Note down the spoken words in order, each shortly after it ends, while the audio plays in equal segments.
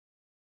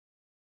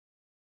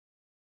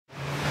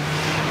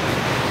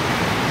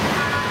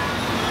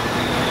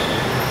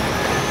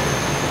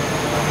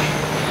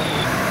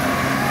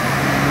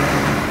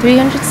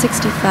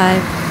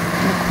365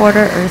 and a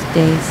quarter Earth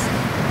days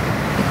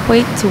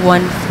equate to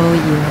one full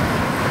year.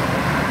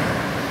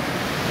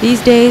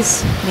 These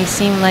days may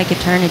seem like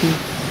eternity,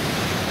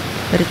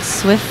 but it's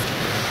swift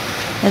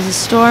as a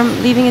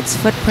storm leaving its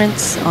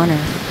footprints on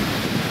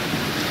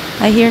Earth.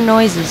 I hear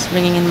noises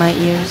ringing in my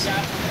ears.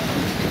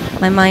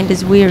 My mind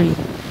is weary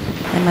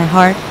and my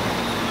heart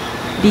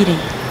beating.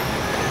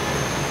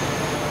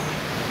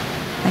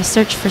 I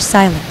search for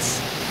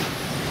silence.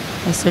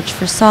 I search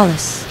for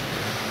solace.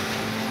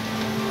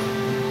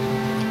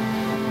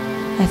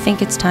 I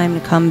think it's time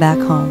to come back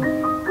home.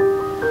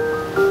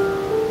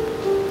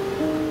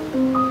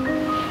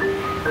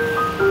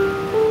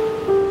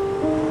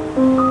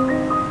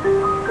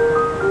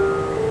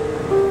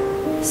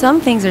 Some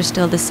things are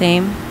still the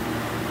same,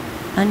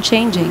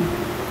 unchanging.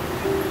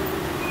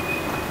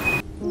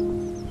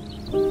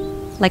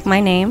 Like my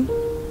name,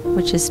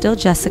 which is still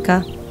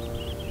Jessica,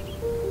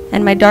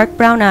 and my dark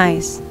brown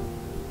eyes,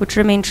 which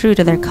remain true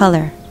to their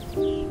color,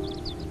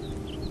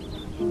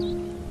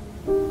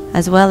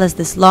 as well as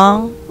this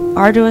long,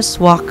 arduous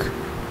walk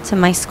to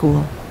my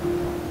school.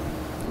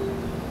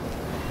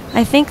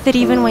 I think that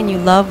even when you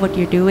love what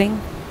you're doing,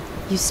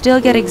 you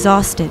still get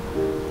exhausted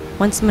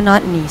once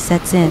monotony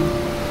sets in.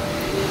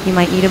 You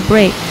might need a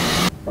break,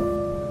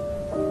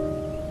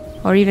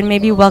 or even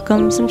maybe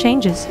welcome some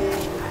changes.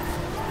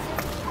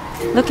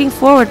 Looking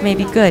forward may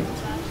be good,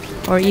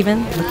 or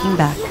even looking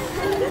back.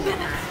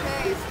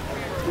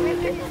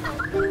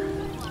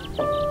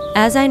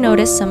 As I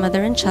notice some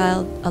mother and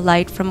child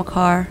alight from a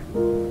car,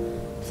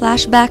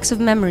 flashbacks of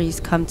memories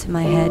come to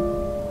my head.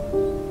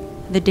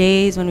 The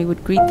days when we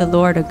would greet the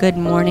Lord a good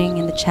morning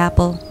in the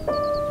chapel.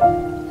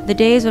 The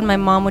days when my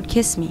mom would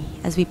kiss me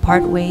as we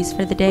part ways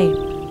for the day.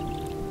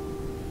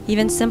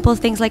 Even simple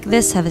things like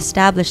this have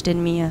established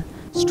in me a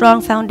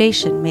strong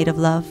foundation made of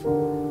love.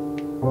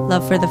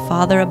 Love for the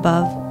Father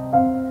above,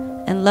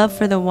 and love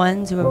for the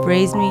ones who have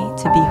raised me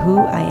to be who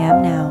I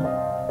am now.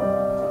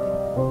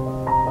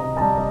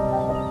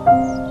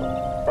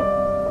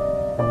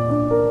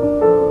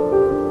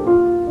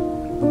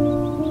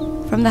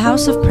 From the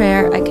house of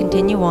prayer, I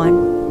continue on,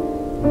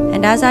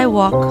 and as I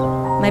walk,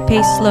 my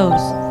pace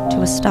slows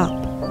to a stop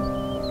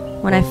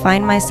when I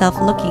find myself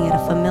looking at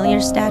a familiar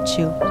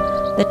statue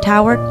that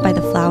towered by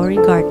the flowery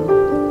garden,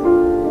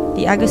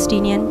 the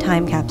Agustinian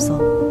time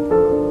capsule.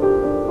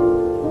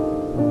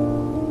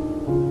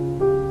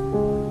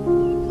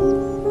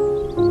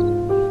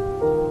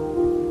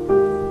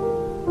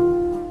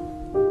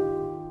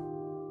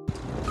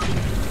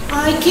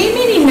 I came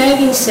in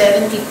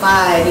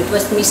 1975. It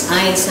was Miss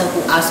Ainsa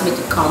who asked me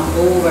to come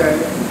over.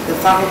 The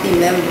faculty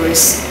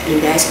members in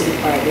the high school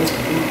department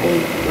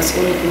was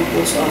only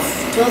composed of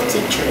 12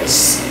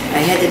 teachers,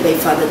 headed by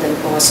Father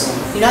Thomson.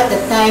 You know, at the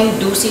time,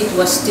 Dusit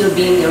was still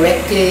being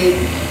erected.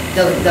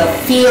 The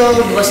field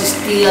was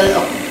still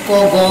a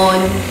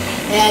Kogon.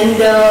 And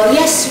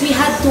yes, we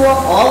had to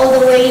walk all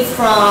the way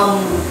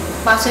from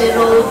Pasay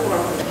Road.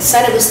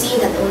 San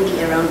Agustin had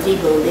only around 3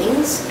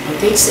 buildings.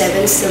 Grade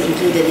 7 still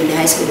included in the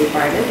high school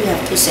department. We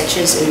have 2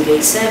 sections in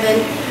grade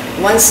 7,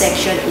 1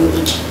 section in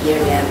each year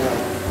level.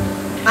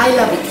 I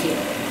love it here,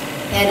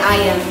 and I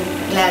am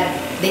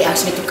glad they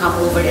asked me to come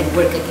over and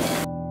work again.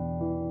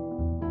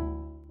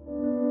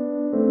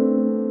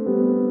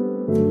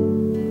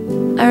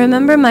 I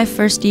remember my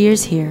first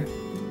years here.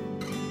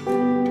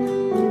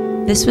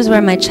 This was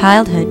where my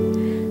childhood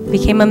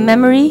became a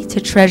memory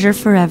to treasure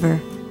forever,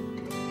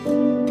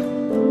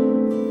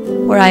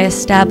 where I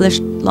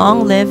established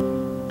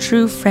long-lived,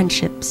 true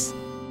friendships.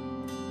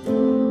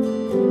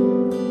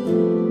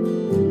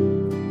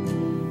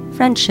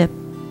 Friendship,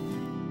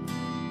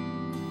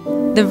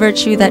 the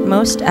virtue that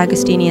most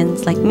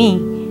Agustinians like me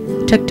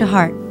took to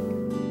heart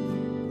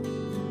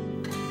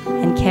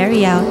and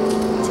carry out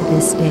to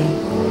this day.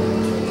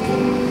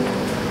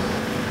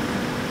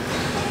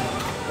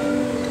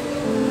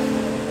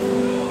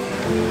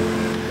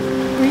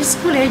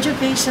 Preschool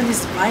education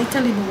is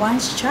vital in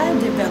one's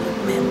child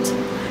development.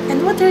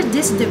 And what are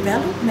these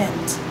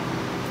development?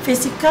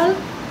 Physical,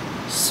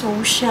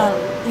 social,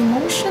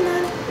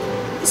 emotional,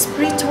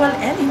 spiritual,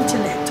 and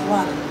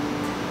intellectual.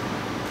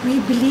 We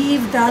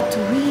believe that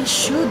we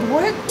should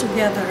work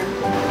together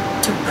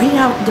to bring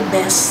out the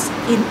best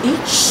in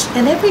each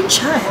and every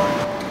child.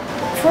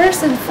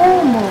 First and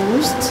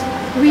foremost,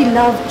 we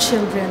love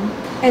children,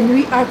 and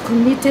we are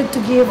committed to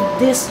give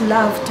this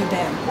love to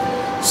them.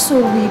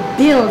 So we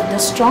build the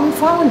strong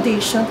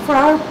foundation for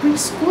our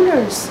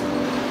preschoolers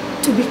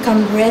to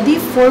become ready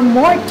for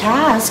more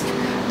tasks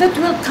that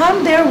will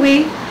come their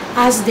way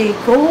as they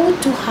go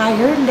to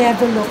higher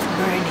level of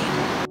learning.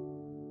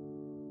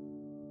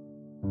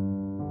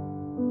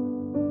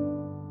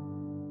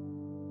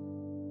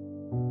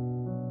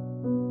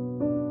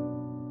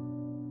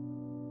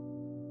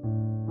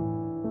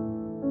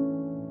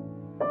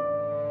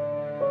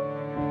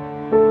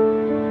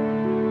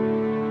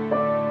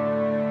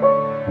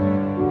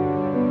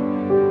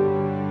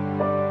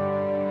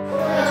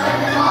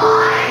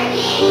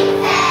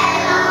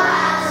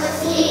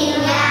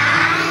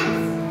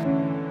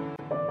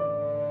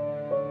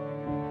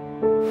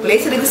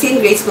 Colegio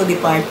Grade School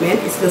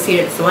Department is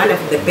considered as one of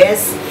the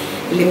best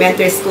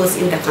elementary schools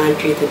in the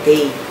country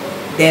today.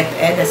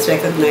 DepEd has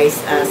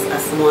recognized us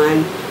as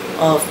one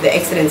of the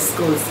excellent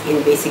schools in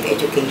basic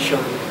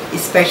education,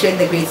 especially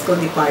the grade school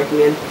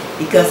department,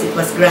 because it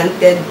was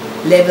granted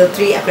Level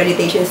 3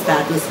 accreditation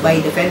status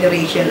by the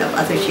Federation of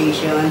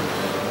Association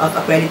of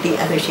Accrediting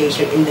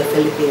Association in the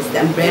Philippines, the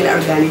umbrella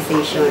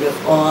organization of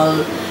all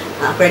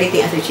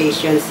accrediting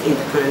associations in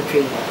the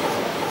country.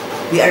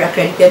 We are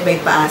accredited by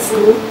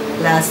PASCO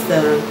last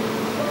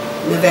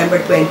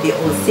November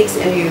 2006,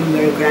 and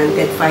we were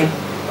granted 5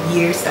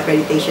 years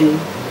accreditation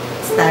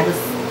status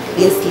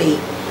in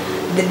SLATE.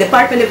 The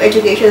Department of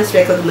Education has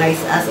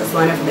recognized us as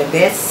one of the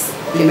best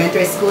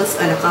elementary schools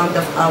on account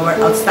of our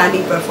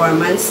outstanding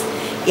performance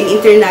in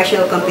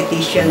international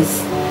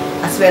competitions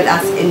as well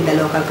as in the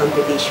local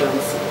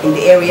competitions in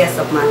the areas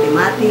of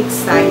mathematics,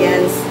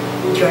 science,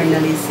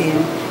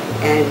 journalism,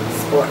 and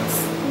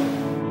sports.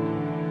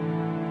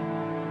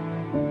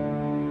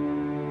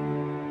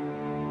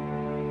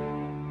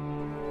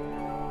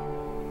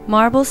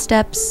 Marble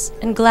steps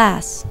and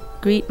glass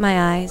greet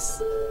my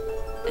eyes,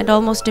 and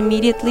almost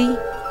immediately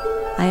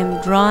I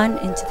am drawn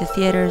into the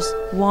theater's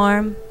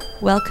warm,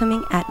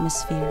 welcoming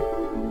atmosphere.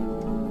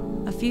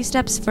 A few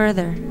steps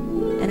further,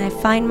 and I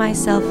find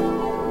myself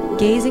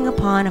gazing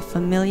upon a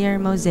familiar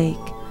mosaic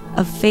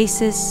of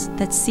faces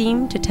that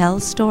seem to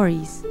tell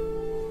stories.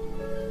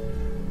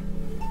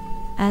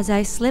 As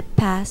I slip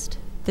past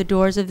the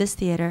doors of this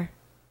theater,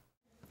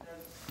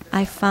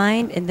 I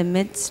find in the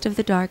midst of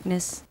the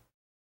darkness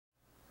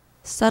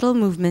subtle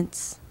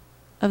movements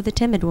of the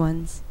timid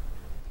ones.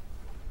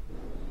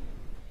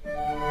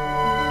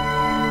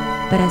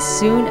 But as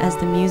soon as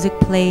the music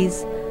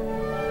plays,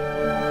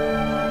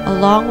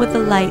 along with the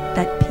light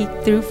that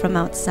peeked through from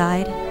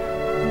outside,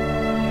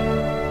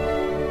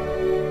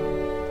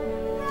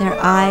 their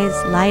eyes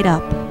light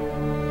up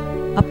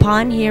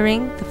upon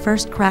hearing the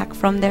first crack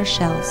from their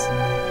shells,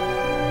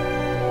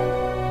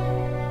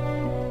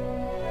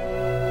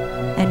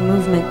 and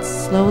movements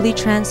slowly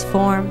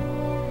transform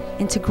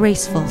into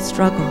graceful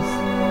struggles.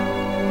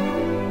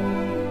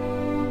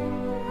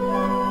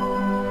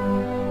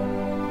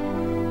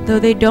 Though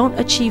they don't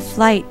achieve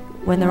flight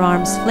when their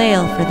arms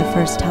flail for the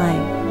first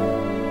time,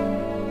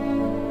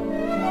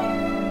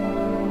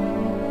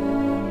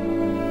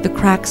 the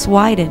cracks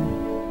widen,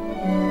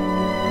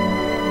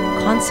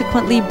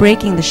 consequently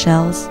breaking the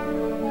shells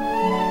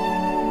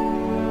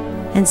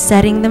and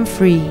setting them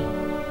free.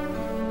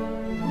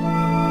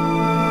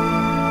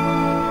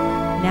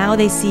 Now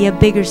they see a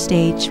bigger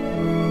stage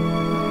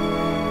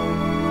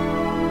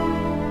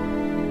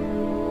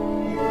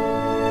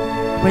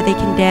where they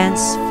can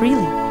dance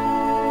freely.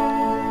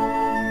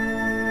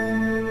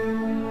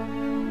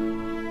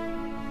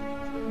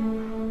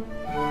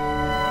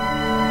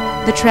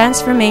 The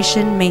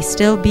transformation may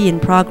still be in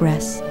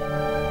progress,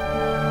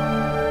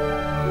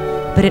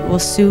 but it will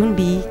soon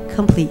be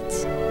complete.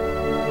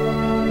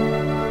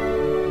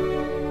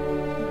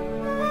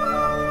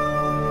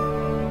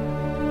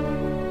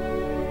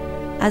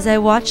 As I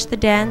watch the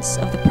dance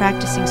of the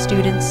practicing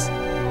students,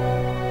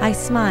 I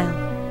smile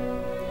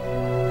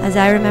as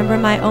I remember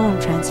my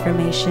own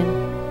transformation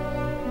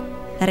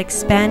that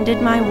expanded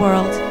my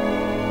world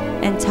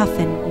and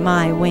toughened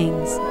my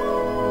wings.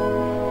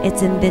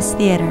 It's in this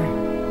theater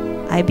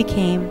I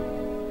became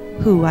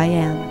who I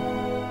am.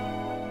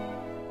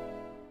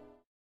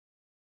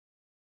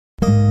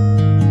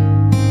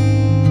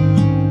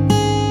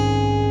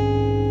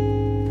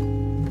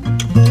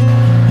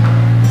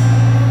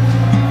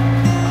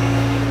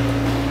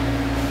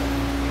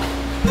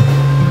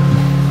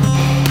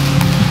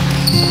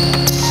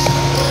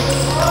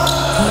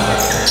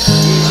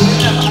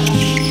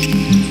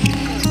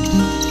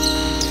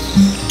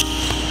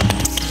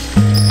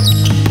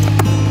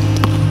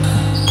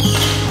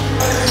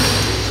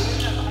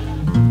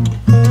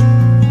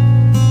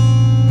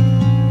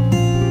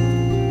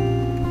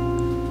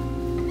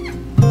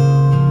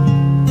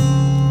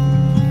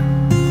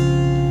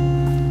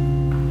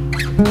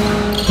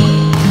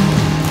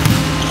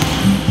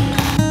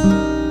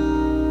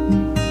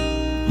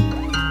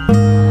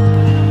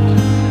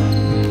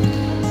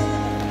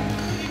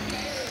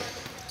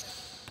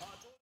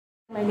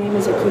 My name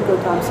is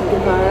Akiko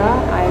Guevarra.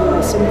 I'm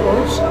a swim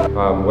coach.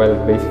 Well,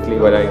 basically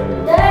what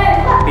I'm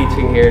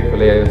teaching here at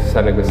Colegio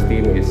San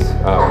Agustin is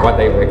what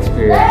I've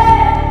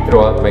experienced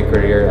throughout my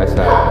career as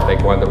a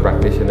taekwondo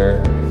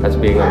practitioner, as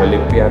being an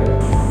Olympian.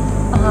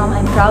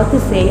 I'm proud to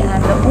say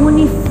I'm the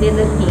only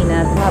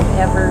Filipina to have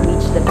ever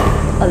reached the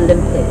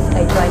Olympics.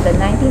 I joined the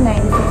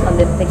 1996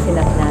 Olympics in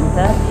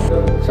Atlanta.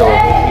 So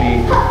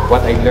basically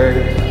what I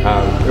learned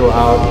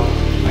throughout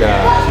the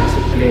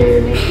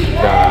discipline,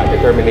 the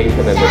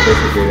determination, and the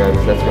perseverance,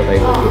 that's what I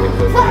hope to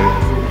inculcate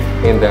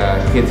in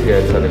the kids here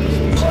at San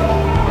Agustin.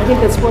 I think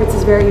that sports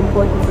is very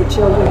important for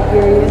children,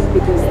 period,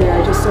 because there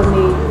are just so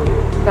many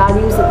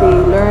values that they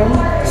learn.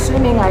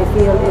 Swimming, I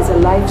feel, is a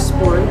life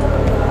sport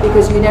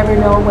because you never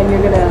know when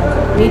you're going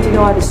to need to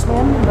know how to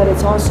swim, but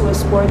it's also a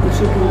sport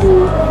that you can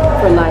do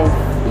for life,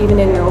 even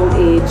in your old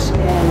age.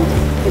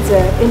 And It's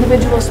an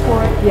individual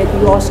sport, yet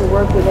you also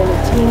work within a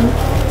team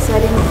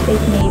setting.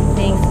 It made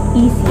things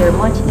easier,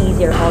 much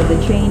easier. All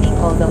the training,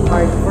 all the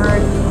hard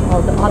work,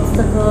 all the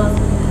obstacles.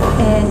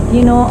 And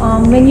you know,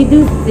 when you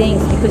do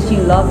things because you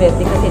love it,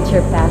 because it's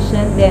your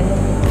passion, then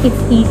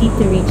it's easy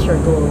to reach your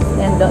goals.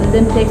 And the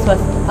Olympics was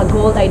a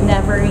goal I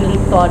never really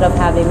thought of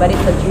having, but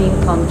it's a dream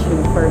come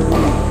true for me.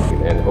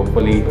 And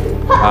hopefully,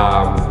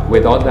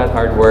 with all that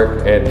hard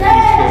work and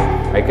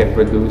teaching, I can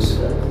produce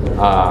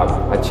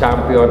a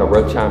champion, a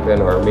world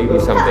champion, or maybe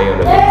someday an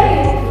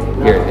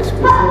Olympian here in this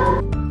school.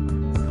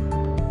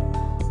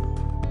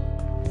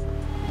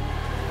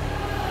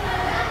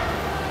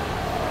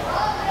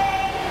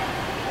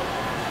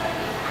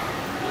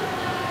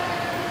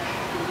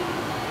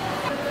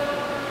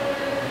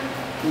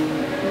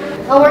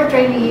 Our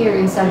training here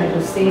in San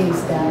Agustin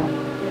is that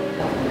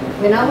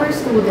when our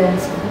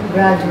students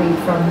graduate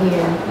from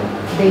here,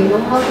 they know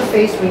how to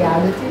face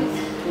realities,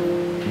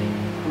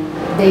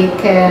 they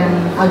can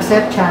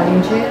accept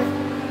challenges,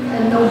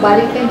 and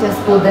nobody can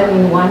just put them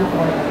in one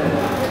corner.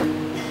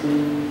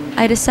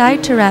 I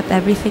decide to wrap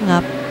everything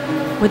up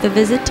with a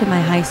visit to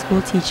my high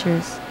school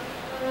teachers,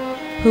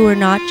 who are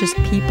not just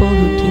people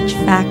who teach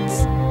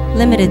facts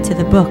limited to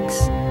the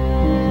books,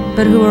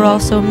 but who are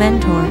also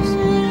mentors,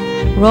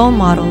 role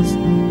models,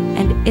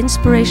 and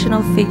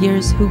inspirational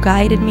figures who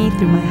guided me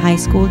through my high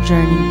school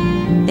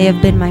journey. They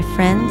have been my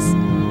friends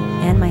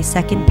and my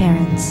second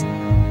parents.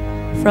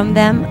 From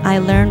them, I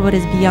learned what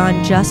is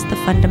beyond just the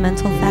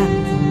fundamental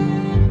facts.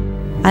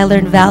 I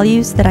learned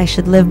values that I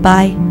should live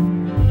by,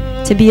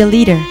 to be a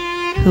leader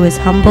who is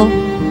humble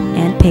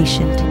and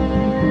patient.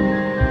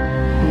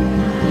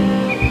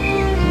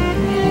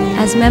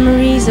 As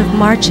memories of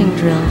marching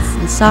drills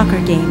and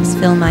soccer games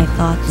fill my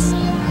thoughts,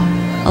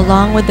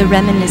 along with the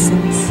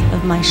reminiscence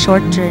of my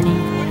short journey,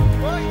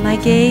 my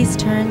gaze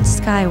turns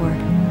skyward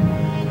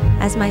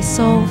as my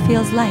soul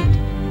feels light,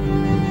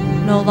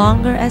 no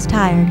longer as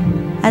tired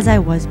as I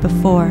was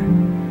before.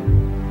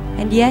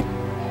 And yet,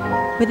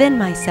 within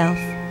myself,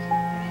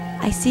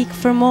 I seek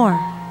for more.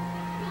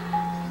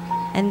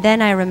 And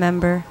then I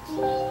remember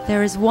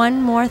there is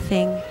one more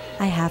thing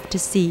I have to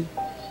see,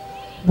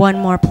 one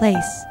more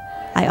place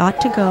I ought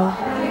to go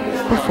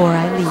before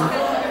I leave.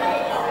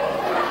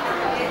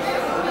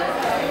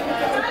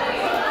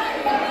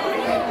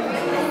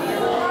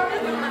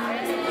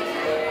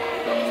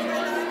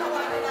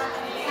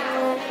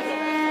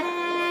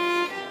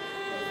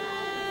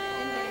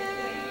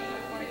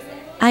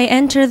 I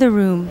enter the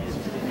room,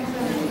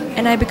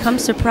 and I become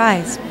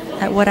surprised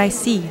at what I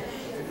see.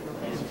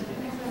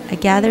 A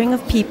gathering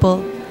of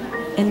people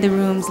in the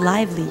room's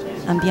lively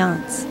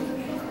ambiance.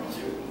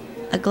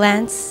 A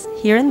glance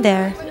here and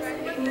there,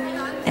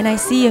 and I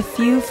see a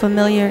few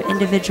familiar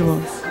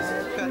individuals.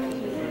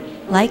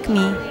 Like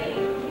me,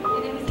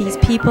 these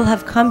people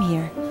have come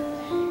here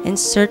in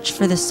search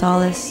for the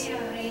solace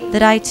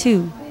that I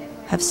too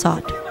have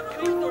sought.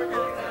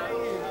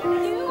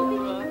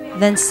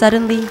 Then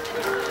suddenly,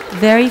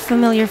 very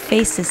familiar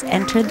faces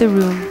entered the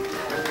room,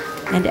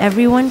 and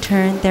everyone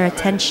turned their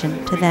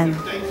attention to them.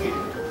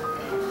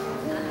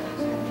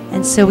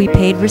 And so we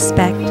paid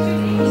respect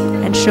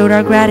and showed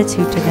our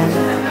gratitude to them.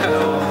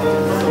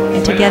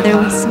 And together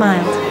we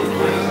smiled,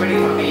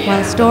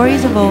 while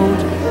stories of old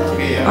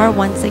are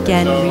once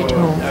again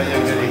retold.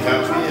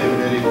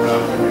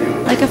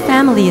 Like a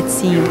family it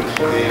seemed,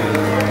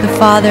 the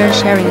father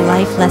sharing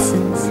life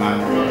lessons,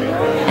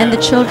 and the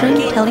children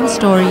telling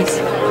stories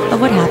of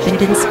what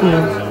happened in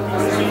school.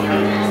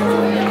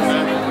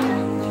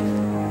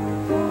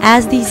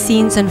 As these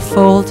scenes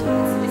unfold,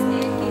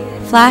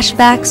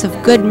 flashbacks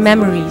of good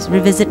memories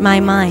revisit my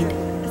mind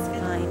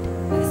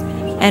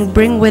and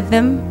bring with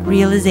them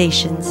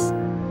realizations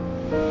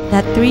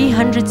that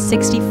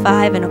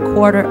 365 and a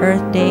quarter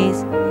Earth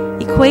days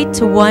equate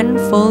to one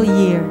full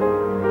year.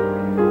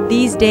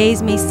 These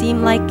days may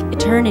seem like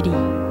eternity,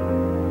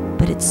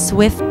 but it's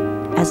swift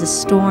as a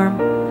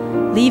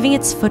storm, leaving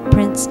its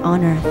footprints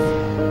on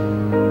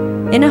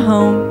Earth. In a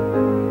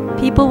home,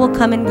 people will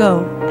come and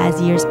go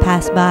as years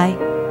pass by.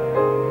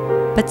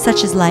 But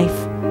such is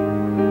life,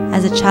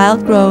 as a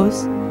child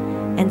grows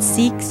and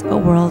seeks a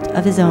world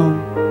of his own.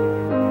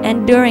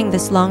 And during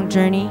this long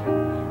journey,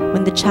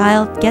 when the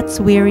child gets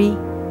weary,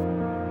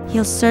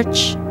 he'll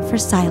search for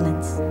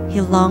silence,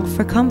 he'll long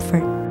for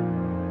comfort.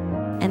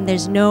 And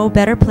there's no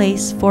better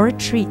place for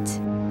retreat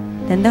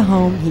than the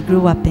home he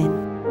grew up in.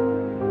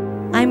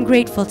 I'm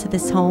grateful to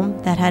this home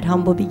that had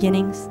humble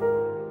beginnings,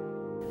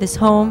 this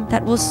home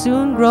that will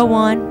soon grow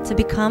on to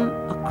become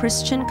a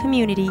Christian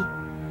community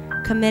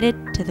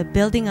committed to the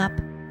building up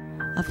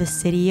of the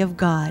city of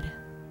God.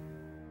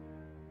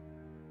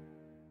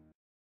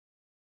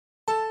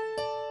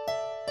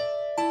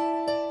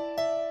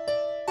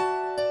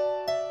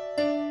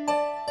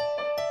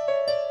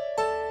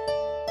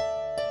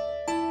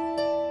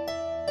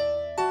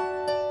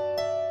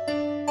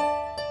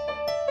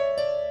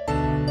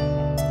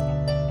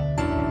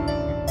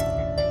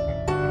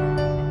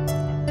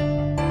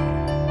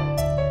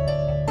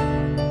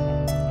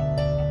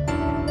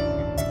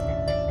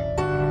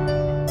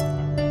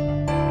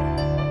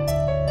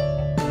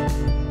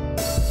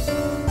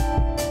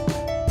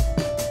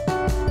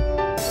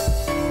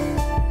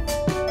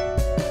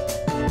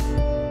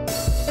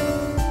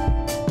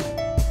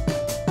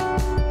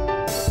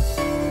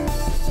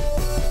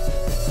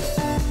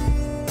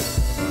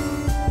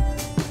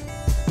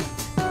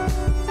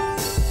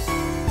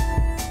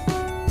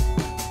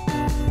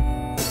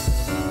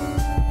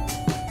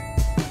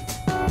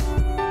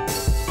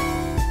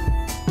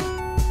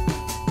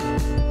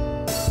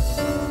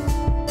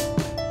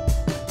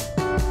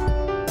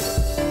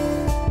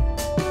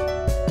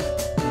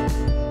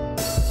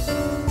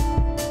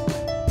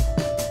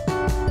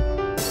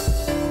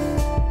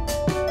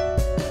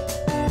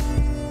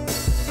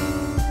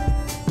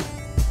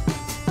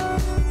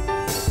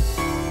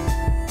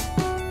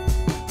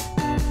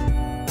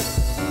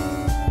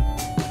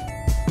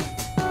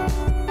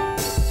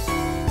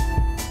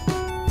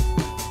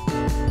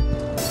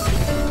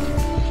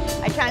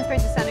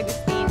 transferred to San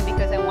Agustin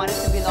because I wanted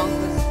to belong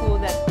to a school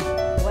that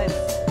was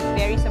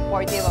very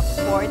supportive of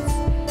sports,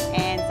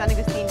 and San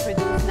Agustin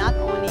produced not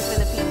only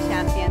Philippine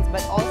champions but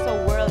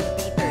also world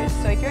beaters.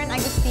 So if you're an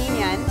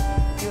Agustinian,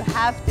 you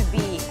have to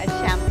be a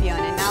champion.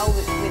 And now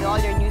with all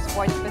your new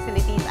sports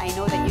facilities, I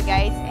know that you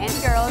guys and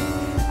girls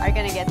are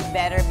gonna get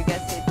better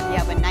because you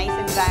have a nice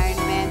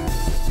environment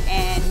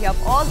and you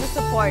have all the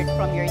support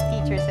from your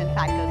teachers and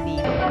faculty.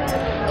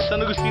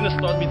 San Agustin has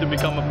taught me to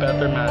become a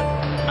better man.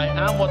 I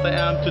am what I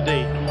am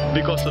today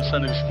because of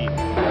San Agustin.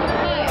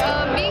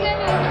 Being an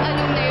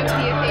alumni